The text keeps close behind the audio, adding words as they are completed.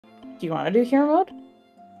Do you want to do hero mode?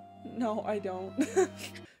 No, I don't.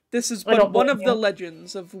 This is but one of the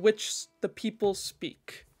legends of which the people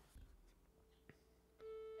speak.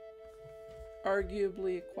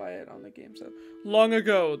 Arguably quiet on the game set. Long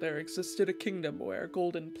ago, there existed a kingdom where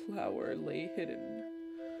golden power lay hidden.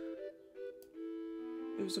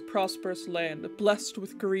 It was a prosperous land, blessed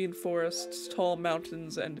with green forests, tall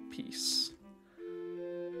mountains, and peace.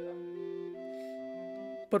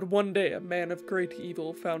 But one day, a man of great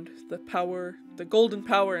evil found the golden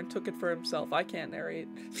power, and took it for himself. I can't narrate.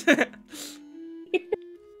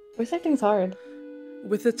 Voice acting's hard.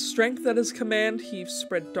 With its strength at his command, he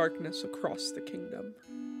spread darkness across the kingdom.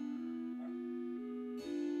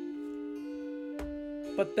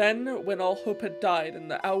 But then, when all hope had died and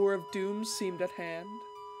the hour of doom seemed at hand,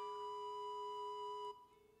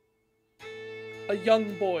 a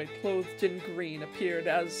young boy clothed in green appeared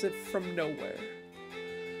as if from nowhere.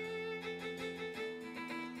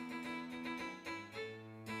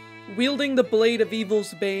 Wielding the blade of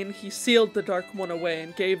evil's bane, he sealed the Dark One away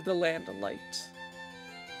and gave the land a light.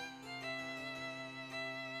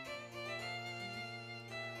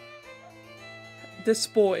 This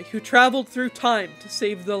boy, who traveled through time to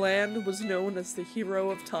save the land, was known as the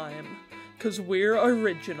Hero of Time, 'cause we're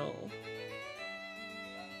original.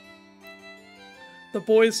 The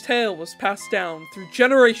boy's tale was passed down through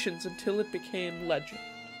generations until it became legend.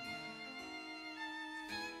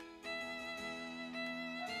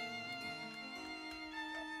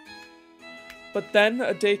 But then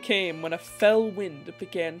a day came when a fell wind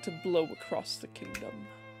began to blow across the kingdom.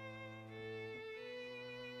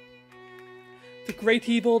 The great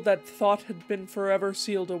evil that thought had been forever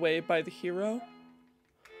sealed away by the hero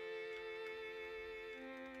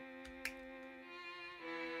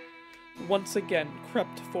once again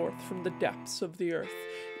crept forth from the depths of the earth,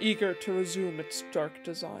 eager to resume its dark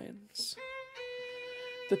designs.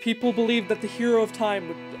 The people believed that the Hero of Time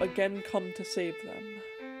would again come to save them.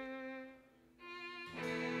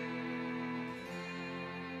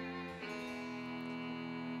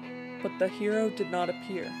 But the hero did not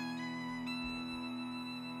appear.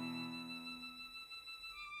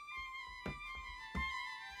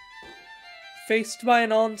 Faced by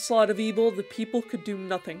an onslaught of evil, the people could do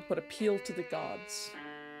nothing but appeal to the gods.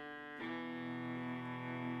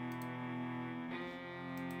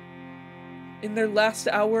 In their last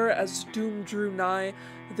hour, as doom drew nigh,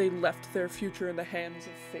 they left their future in the hands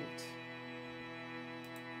of fate.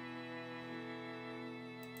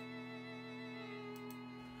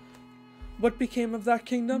 What became of that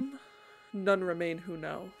kingdom? None remain who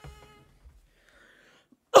know.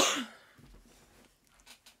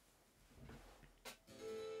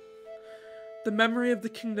 The memory of the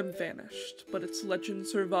kingdom vanished, but its legend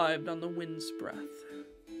survived on the wind's breath.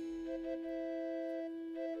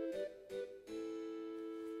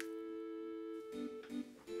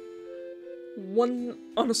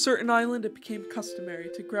 On a certain island, it became customary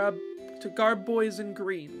to garb boys in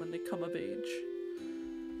green when they come of age.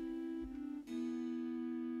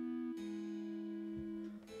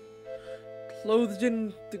 Clothed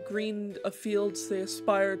in the green of fields, they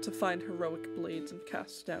aspired to find heroic blades and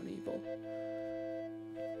cast down evil.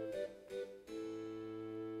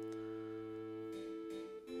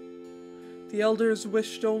 The elders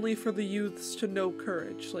wished only for the youths to know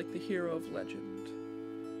courage, like the hero of legend.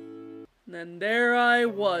 And there I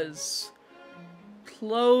was,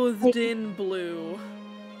 clothed in blue,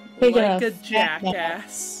 like a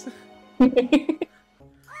jackass. Do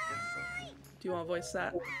you want to voice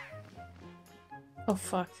that? Oh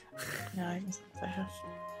fuck. No, I guess I have to.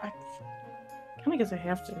 I kinda guess I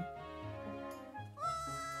have to.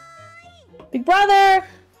 Big brother!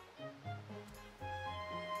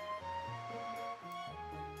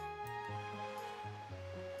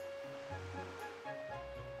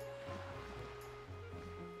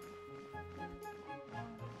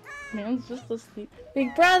 Man's just asleep.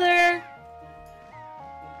 Big brother!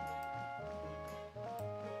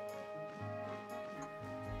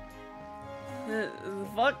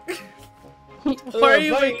 Fuck? Why are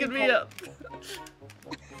you waking me up?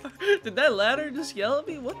 Did that ladder just yell at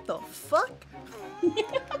me? What the fuck?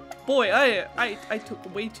 Boy, I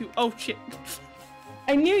took way too— oh shit.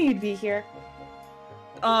 I knew you'd be here.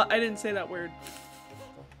 I didn't say that word.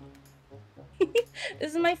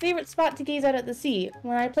 This is my favorite spot to gaze out at the sea.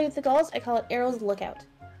 When I play with the gulls, I call it Arrow's Lookout.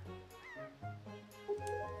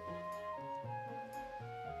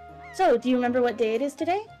 So, do you remember what day it is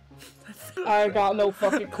today? I got no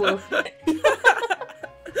fucking clue.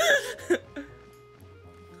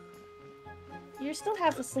 You're still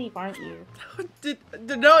half asleep, aren't you?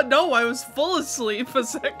 No, I was full asleep a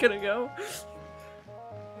second ago.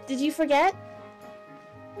 Did you forget?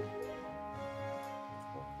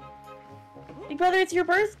 Big brother, it's your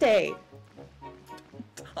birthday.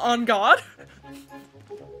 On God?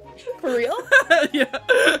 For real? Yeah.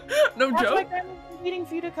 No That's joke. why Grandma's been waiting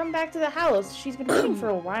for you to come back to the house. She's been waiting for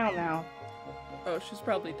a while now. Oh, she's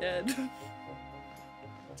probably dead.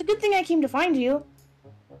 It's a good thing I came to find you.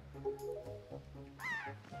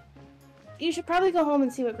 You should probably go home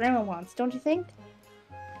and see what Grandma wants, don't you think?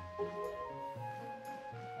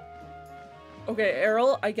 Okay,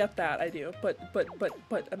 Errol, I get that, I do. But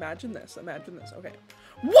imagine this, okay.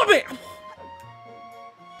 Whoopam!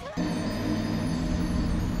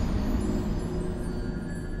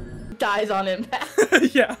 Dies on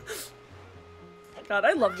impact. Yeah. God,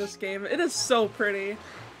 I love this game. It is so pretty.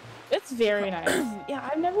 It's very nice. Yeah,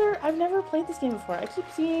 I've never played this game before. I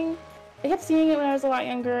kept seeing it when I was a lot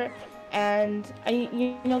younger, and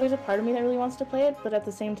you know, there's a part of me that really wants to play it, but at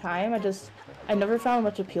the same time, I never found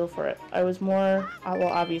much appeal for it. I was more, well,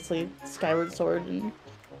 obviously, Skyward Sword and,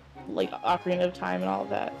 like, Ocarina of Time and all of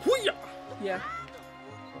that. Yeah.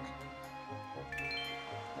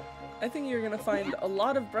 I think you're gonna find a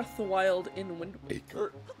lot of Breath of the Wild in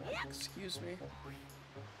Windwaker. Excuse me.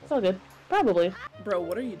 It's all good. Probably. Bro,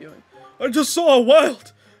 what are you doing? I just saw a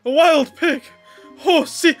wild pig! Oh,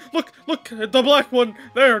 see, look, the black one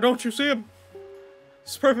there, don't you see him?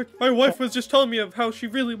 It's perfect. My wife was just telling me of how she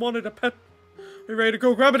really wanted a pet. Are you ready to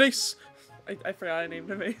go grab an Ace? I forgot I named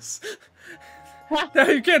him Ace. Now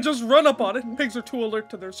you can't just run up on it. Pigs are too alert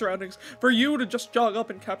to their surroundings for you to just jog up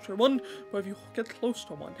and capture one. But if you get close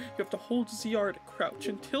to one, you have to hold ZR to crouch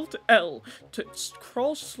and tilt L to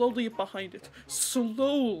crawl slowly behind it.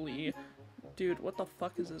 Slowly. Dude, what the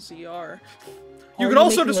fuck is a ZR? You can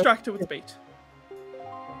also distract it with bait.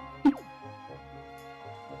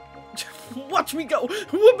 Watch me go!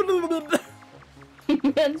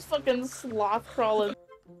 Man's fucking sloth crawling.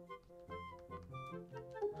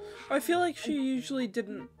 I feel like she usually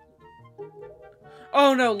didn't...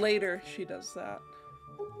 Oh no, later she does that.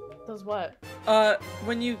 Does what?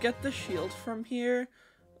 When you get the shield from here,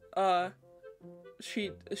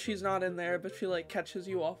 she's not in there, but she, like, catches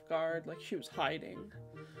you off guard, like she was hiding.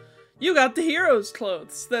 You got the hero's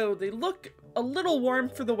clothes, though they look a little warm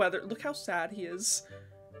for the weather. Look how sad he is.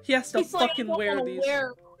 He has to fucking wear these.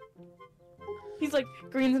 He's like,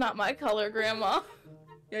 green's not my color, Grandma.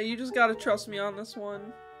 Yeah, you just gotta trust me on this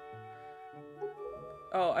one.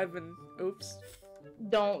 Oh, oops.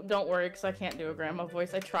 Don't worry, because I can't do a grandma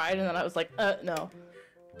voice. I tried, and then I was like, no.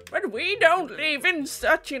 But we don't live in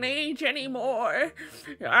such an age anymore.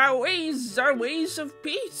 Our ways are ways of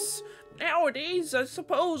peace. Nowadays, I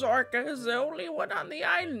suppose Orca is the only one on the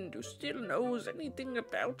island who still knows anything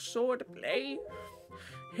about sword play.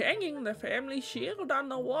 Hanging the family shield on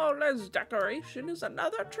the wall as decoration is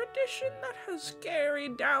another tradition that has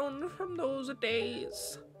carried down from those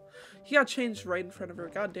days. He got changed right in front of her.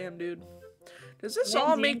 Goddamn, dude. Does this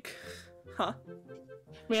all make... Huh?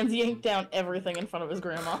 Man's yanked down everything in front of his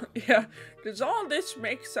grandma. Yeah. Does all this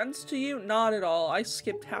make sense to you? Not at all. I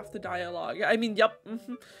skipped half the dialogue. I mean, yup.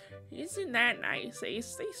 Isn't that nice,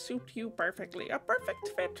 Ace? They suit you perfectly. A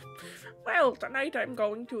perfect fit. Well, tonight I'm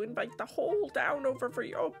going to invite the whole town over for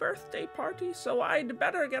your birthday party, so I'd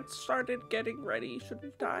better get started getting ready,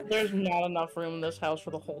 shouldn't I? There's not enough room in this house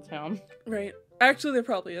for the whole town. Right. Actually, there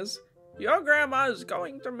probably is. Your grandma is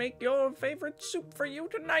going to make your favorite soup for you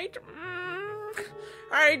tonight.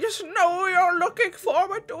 I just know you're looking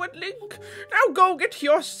forward to it, Link. Now go get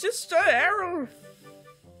your sister, Errol.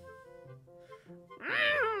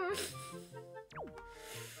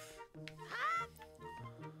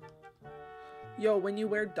 Yo, when you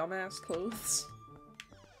wear dumbass clothes.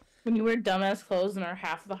 When you wear dumbass clothes and are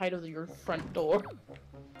half the height of your front door.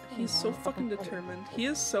 He's so fucking determined. He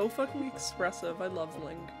is so fucking expressive. I love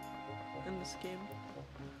Link in this game.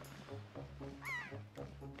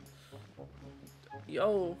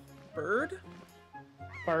 Yo, bird?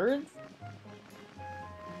 Birds?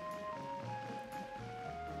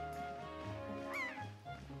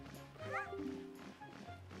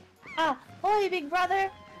 Ah, holy big brother!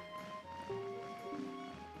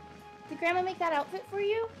 Did Grandma make that outfit for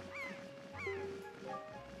you?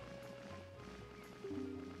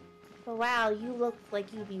 Oh wow, you look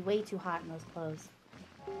like you'd be way too hot in those clothes.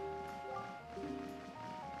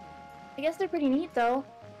 I guess they're pretty neat though.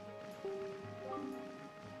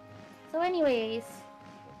 So anyways,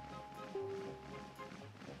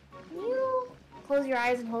 can you close your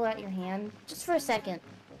eyes and hold out your hand? Just for a second.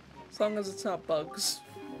 As long as it's not bugs.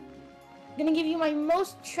 I'm gonna give you my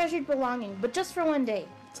most treasured belonging, but just for one day.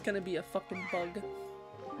 It's gonna be a fucking bug.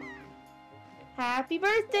 Happy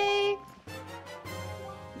birthday!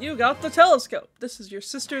 You got the telescope. This is your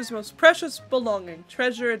sister's most precious belonging.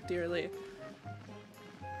 Treasure it dearly.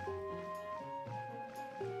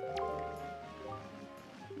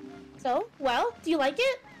 So, well, do you like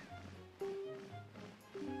it?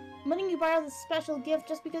 I'm letting you borrow this special gift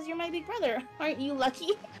just because you're my big brother. Aren't you lucky?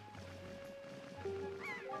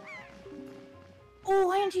 Oh,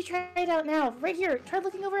 why don't you try it out now? Right here. Try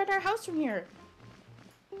looking over at our house from here.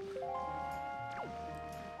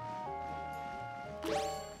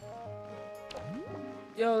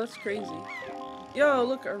 Yo, that's crazy. Yo,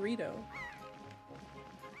 look, a Rito.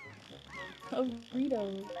 A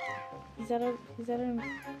Rito. Is that a...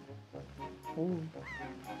 Ooh.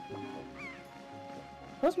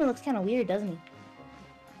 Postman looks kind of weird, doesn't he?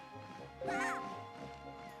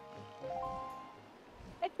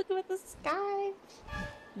 I look up at the sky.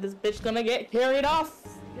 This bitch gonna get carried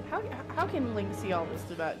off. How can Link see all this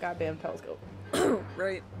through that goddamn telescope?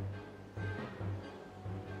 Right.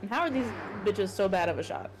 And how are these bitches so bad of a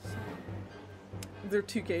shot? They're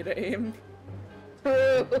too gay to aim.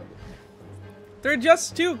 They're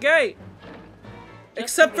just too gay.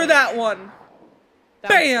 Except for that one.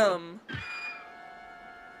 Bam!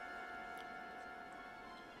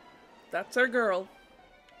 That's our girl.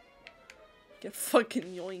 Get fucking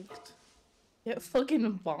yoinked. Get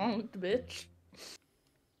fucking bonked, bitch.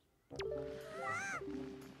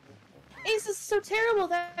 Ace, this is so terrible.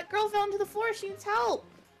 That girl fell into the floor. She needs help.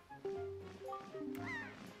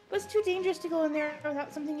 But it's too dangerous to go in there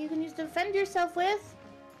without something you can use to defend yourself with.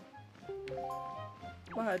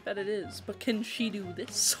 Well, I bet it is. But can she do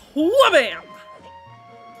this? Wha-bam!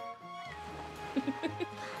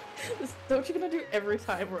 Don't you gonna do every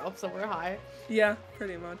time we're up somewhere high? Yeah,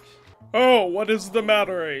 pretty much. Oh, what is the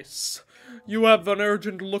matter, Ace? You have an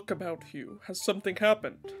urgent look about you. Has something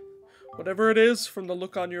happened? Whatever it is, from the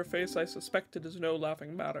look on your face, I suspect it is no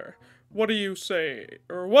laughing matter. What do you say?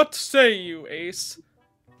 Or what say you, Ace?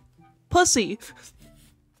 Pussy.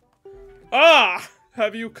 Ah!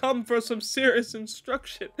 Have you come for some serious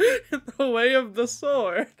instruction in the way of the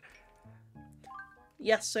sword?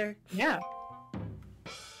 Yes, sir. Yeah.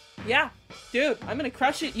 Yeah, dude, I'm gonna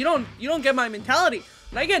crush it. You don't get my mentality.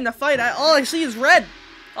 When I get in a fight, all I see is red.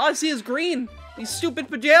 All I see is green. These stupid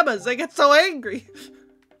pajamas. I get so angry.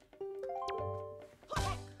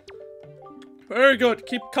 Very good.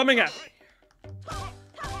 Keep coming at me.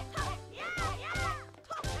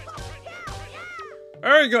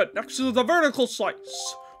 Very good. Next is the vertical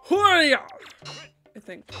slice. Hoo-yah! I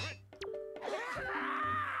think.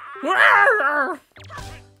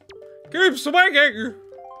 Keep swinging.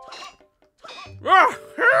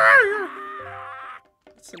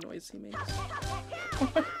 That's the noise he makes.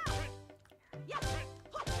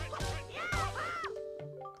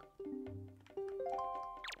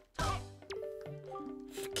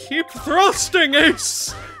 Keep thrusting,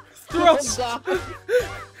 Ace! Thrust! Oh,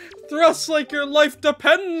 Thrust like your life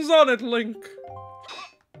depends on it, Link!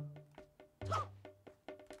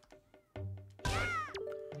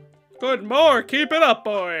 Good more! Keep it up,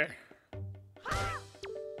 boy!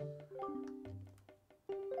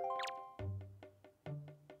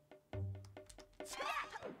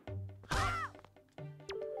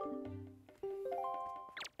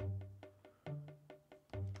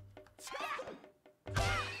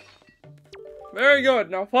 Very good.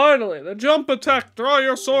 Now finally, the jump attack. Draw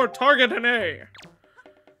your sword. Target an A.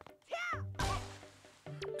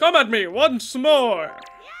 Come at me once more.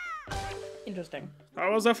 Interesting. That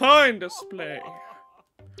was a fine display.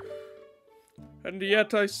 And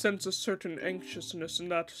yet I sense a certain anxiousness in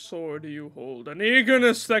that sword you hold. An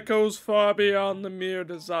eagerness that goes far beyond the mere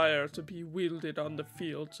desire to be wielded on the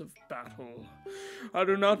fields of battle. I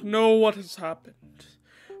do not know what has happened,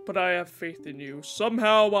 but I have faith in you.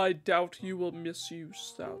 Somehow I doubt you will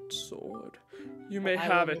misuse that sword. You may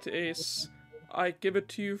have it, Ace. I give it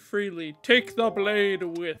to you freely. Take the blade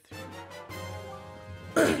with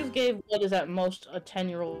you. You just gave what is at most a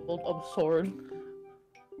 10-year-old a sword.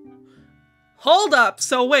 Hold up!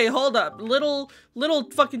 So wait, hold up. Little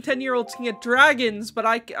fucking 10-year-olds can get dragons, but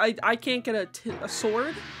I can't get a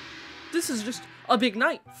sword? This is just a big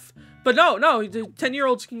knife. But no, the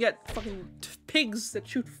 10-year-olds can get fucking pigs that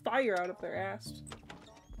shoot fire out of their ass.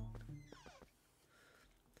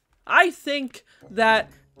 I think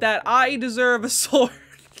that I deserve a sword.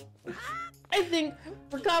 I think,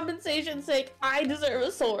 for compensation's sake, I deserve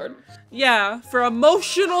a sword. Yeah, for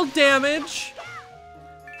emotional damage.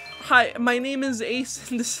 Hi, my name is Ace,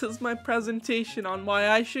 and this is my presentation on why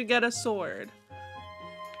I should get a sword.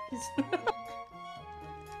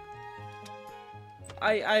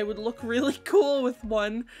 I would look really cool with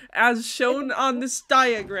one, as shown on this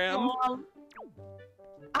diagram. Mom,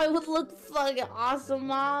 I would look fucking awesome,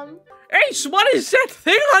 Mom. Ace, what is that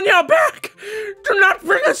thing on your back? Do not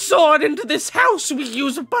bring a sword into this house. We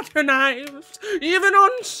use butter knives. Even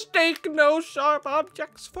on steak, no sharp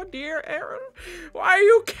objects for dear Aaron. Why are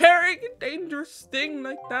you carrying a dangerous thing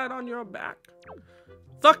like that on your back?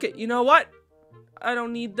 Fuck it, you know what? I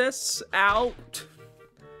don't need this. Out.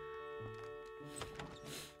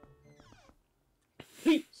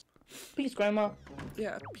 Peace, Grandma.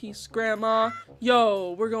 Yeah, peace, Grandma.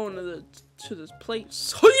 Yo, we're going to this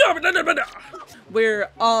place. We're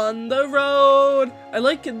on the road. I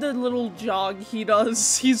like the little jog he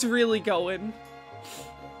does. He's really going.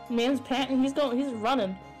 Man's panting. He's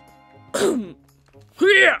running.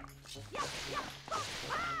 Yeah.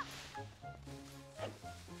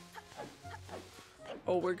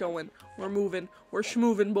 Oh, we're going. We're moving. We're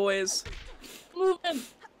schmoving, boys. Moving.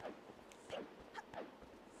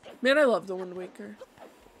 Man, I love the Windwaker.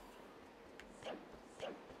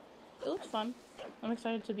 It looks fun. I'm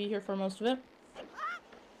excited to be here for most of it.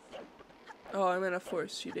 Oh, I'm gonna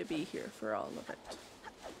force you to be here for all of it.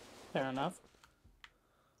 Fair enough.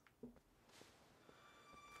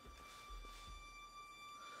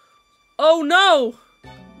 Oh no!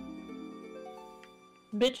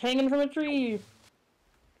 Bitch hanging from a tree.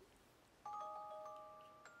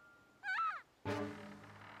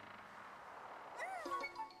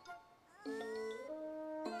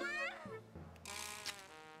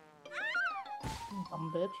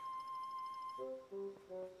 Dumb bitch.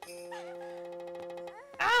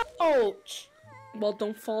 Ouch! Well,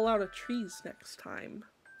 don't fall out of trees next time.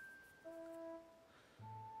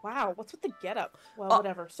 Wow, what's with the getup? Well,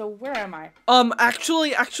 whatever. So where am I?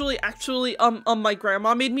 Actually, my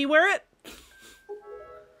grandma made me wear it.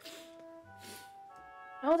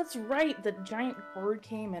 Oh, that's right. The giant bird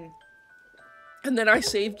came and... And then I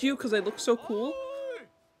saved you because I look so cool.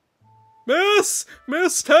 Miss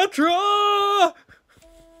Tetra!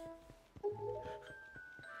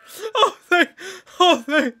 Oh,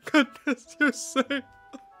 thank goodness you're safe.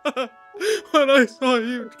 When I saw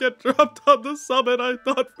you get dropped on the summit, I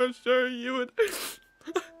thought for sure you would...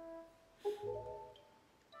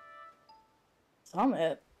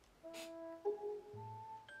 Summit?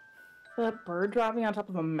 That bird dropping on top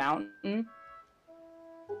of a mountain?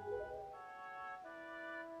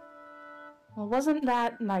 Well, wasn't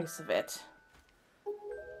that nice of it?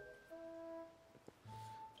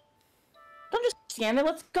 Don't just stand there,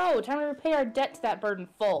 let's go! Time to repay our debt to that bird in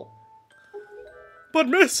full. But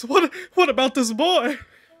miss, what about this boy?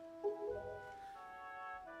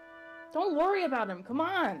 Don't worry about him, come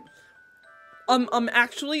on!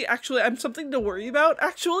 Actually, I'm something to worry about,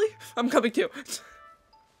 actually. I'm coming too.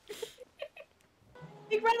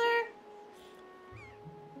 Big brother!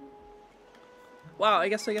 Wow, I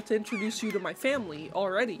guess I get to introduce you to my family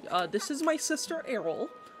already. This is my sister Errol.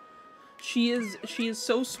 She is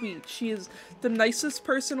so sweet. She is the nicest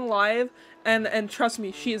person alive, and trust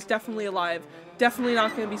me, she is definitely alive. Definitely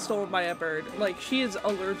not gonna be stolen by a bird. Like, she is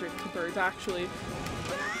allergic to birds, actually.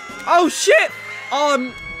 Oh shit!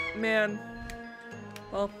 Man.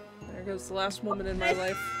 Well, there goes the last woman in my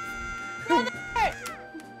life.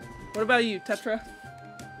 What about you, Tetra?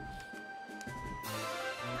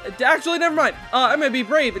 Actually, never mind. I'm gonna be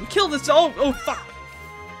brave and kill this. Oh, fuck.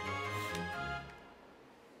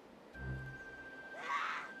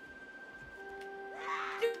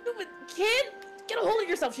 Stupid kid! Get a hold of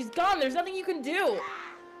yourself. She's gone. There's nothing you can do.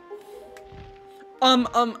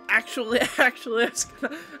 Actually, I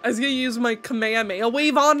was gonna use my Kamehameha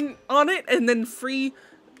wave on it, and then free,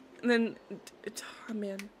 and then, oh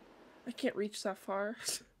man, I can't reach that far.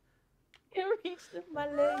 Can't reach my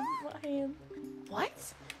legs, my hands.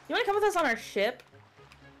 What? You wanna come with us on our ship?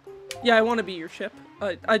 Yeah, I want to be your ship.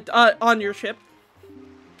 On your ship.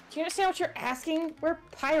 Do you understand what you're asking? We're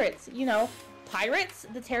pirates, you know. Pirates?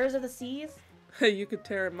 The terrors of the seas? Hey, you could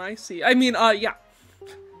tear my sea. I mean, yeah.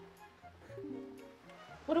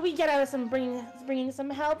 What do we get out of bringing some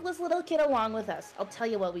helpless little kid along with us? I'll tell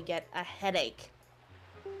you what we get. A headache.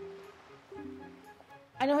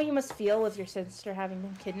 I know how you must feel with your sister having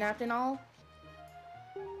been kidnapped and all.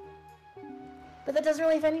 But that doesn't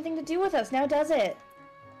really have anything to do with us, now does it?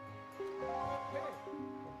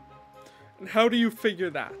 And how do you figure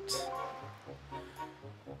that?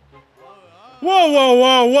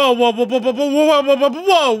 Whoa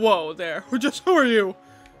there. Who are you?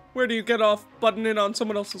 Where do you get off butting in on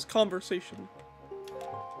someone else's conversation?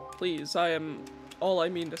 Please, all I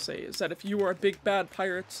mean to say is that if you were big bad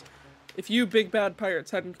pirates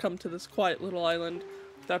hadn't come to this quiet little island,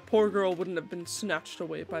 that poor girl wouldn't have been snatched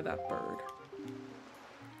away by that bird.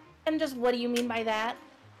 And just what do you mean by that?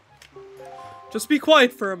 Just be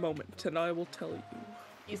quiet for a moment, and I will tell you.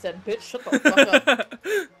 You said, bitch, shut the fuck up.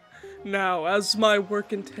 Now, as my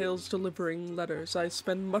work entails delivering letters, I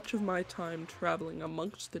spend much of my time traveling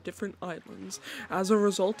amongst the different islands. As a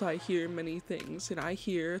result, I hear many things, and I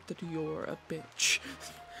hear that you're a bitch.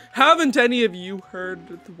 Haven't any of you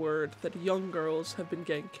heard the word that young girls have been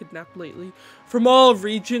getting kidnapped lately from all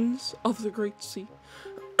regions of the Great Sea?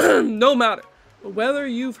 No matter whether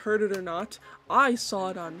you've heard it or not, I saw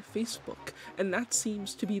it on Facebook, and that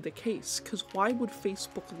seems to be the case, because why would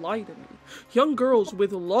Facebook lie to me? Young girls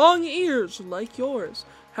with long ears like yours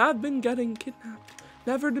have been getting kidnapped,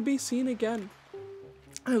 never to be seen again.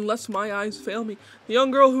 Unless my eyes fail me, the young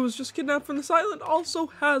girl who was just kidnapped from this island also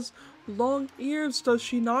has long ears, does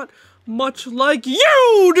she not? Much like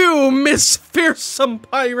you do, Miss Fearsome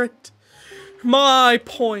Pirate! My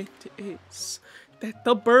point is that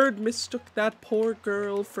the bird mistook that poor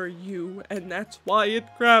girl for you, and that's why it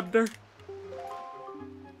grabbed her.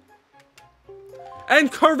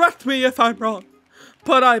 And correct me if I'm wrong,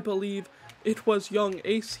 but I believe it was young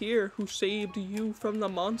Ace here who saved you from the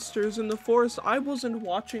monsters in the forest. I wasn't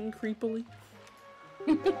watching creepily.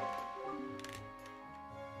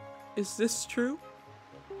 Is this true?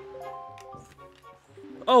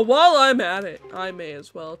 Oh, while I'm at it, I may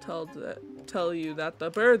as well tell you that the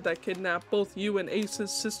bird that kidnapped both you and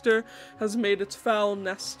Ace's sister has made its foul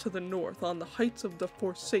nest to the north on the heights of the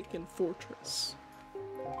Forsaken Fortress.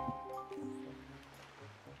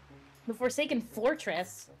 The Forsaken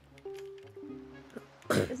Fortress?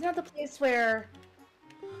 Isn't that the place where...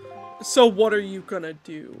 So what are you gonna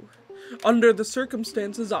do? Under the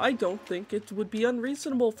circumstances, I don't think it would be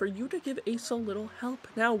unreasonable for you to give Ace a little help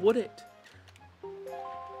now, would it?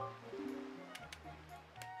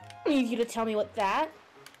 I need you to tell me what that.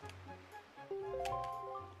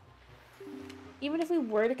 Even if we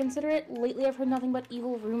were to consider it, lately I've heard nothing but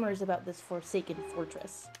evil rumors about this Forsaken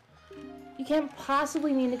Fortress. You can't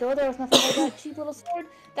possibly mean to go there with nothing but that cheap little sword.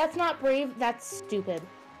 That's not brave, that's stupid.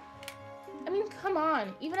 I mean, come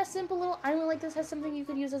on. Even a simple little island like this has something you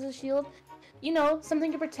could use as a shield. You know,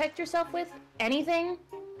 something to protect yourself with. Anything.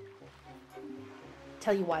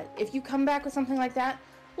 Tell you what, if you come back with something like that,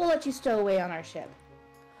 we'll let you stow away on our ship.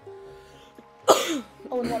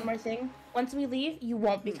 Oh, and one more thing. Once we leave, you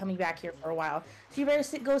won't be coming back here for a while. So you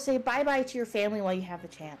better go say bye-bye to your family while you have the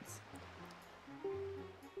chance.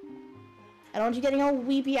 I don't want you getting all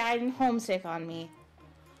weepy-eyed and homesick on me.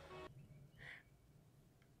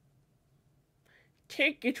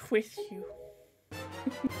 Take it with you.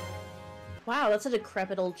 Wow, that's a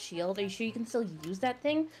decrepit old shield. Are you sure you can still use that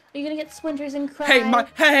thing? Are you gonna get splinters and cry?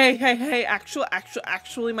 Hey,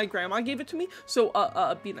 actually, my grandma gave it to me, so,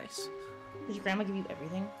 be nice. Did your grandma give you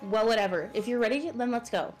everything? Well, whatever. If you're ready, then let's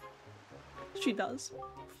go. She does.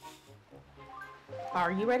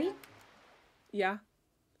 Are you ready? Yeah.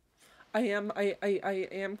 I am,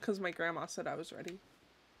 because my grandma said I was ready.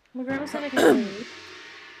 My grandma said I can go.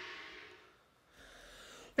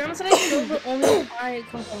 Grandma said I can go, but only if I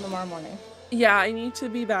come home tomorrow morning. Yeah, I need to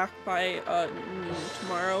be back by, noon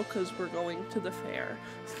tomorrow, because we're going to the fair.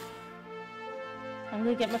 I'm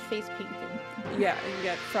gonna get my face painted. Yeah, and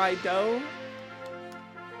get fried dough.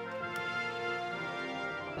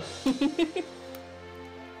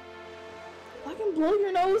 I can blow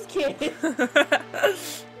your nose, kid.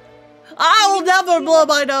 I'll never blow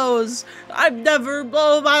my nose. I've never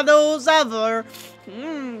blown my nose ever.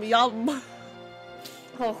 Yum.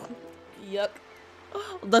 Oh, yuck.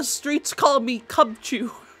 The streets call me Cub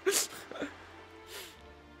Chew.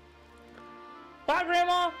 Bye,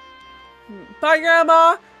 Grandma. Bye,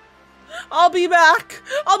 Grandma. I'll be back.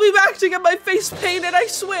 I'll be back to get my face painted, I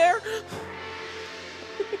swear.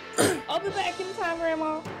 I'll be back in time,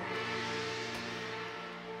 Grandma.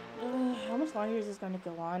 How much longer is this going to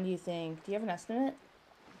go on, do you think? Do you have an estimate?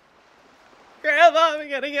 Grandma, I'm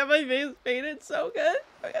gonna get my face painted so good.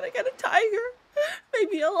 I'm gonna get a tiger.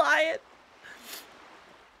 Maybe a lion.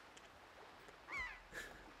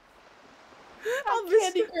 I'll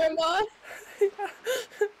candy, Grandma.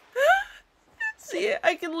 See,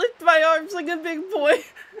 I can lift my arms like a big boy.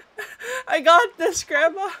 I got this,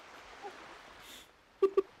 Grandma.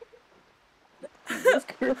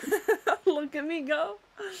 Look at me go.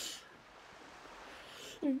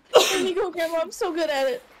 There you go, Grandma. I'm so good at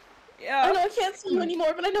it. Yeah. I know I can't see you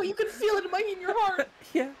anymore, but I know you can feel it in your heart.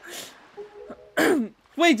 Yeah.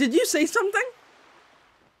 Wait, did you say something?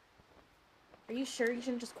 Are you sure you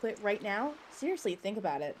shouldn't just quit right now? Seriously, think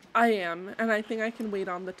about it. I am, and I think I can wait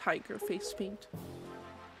on the tiger face paint.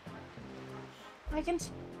 I can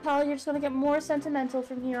tell you're just gonna get more sentimental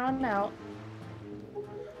from here on out.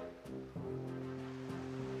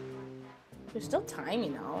 There's still time,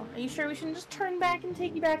 you know. Are you sure we shouldn't just turn back and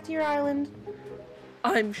take you back to your island?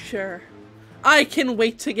 I'm sure. I can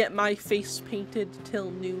wait to get my face painted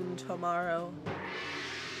till noon tomorrow.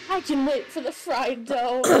 I can wait for the fried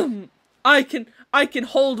dough. I can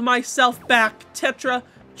hold myself back, Tetra.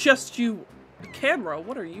 Just you... Camera,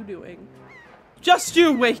 what are you doing? Just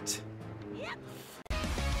you wait.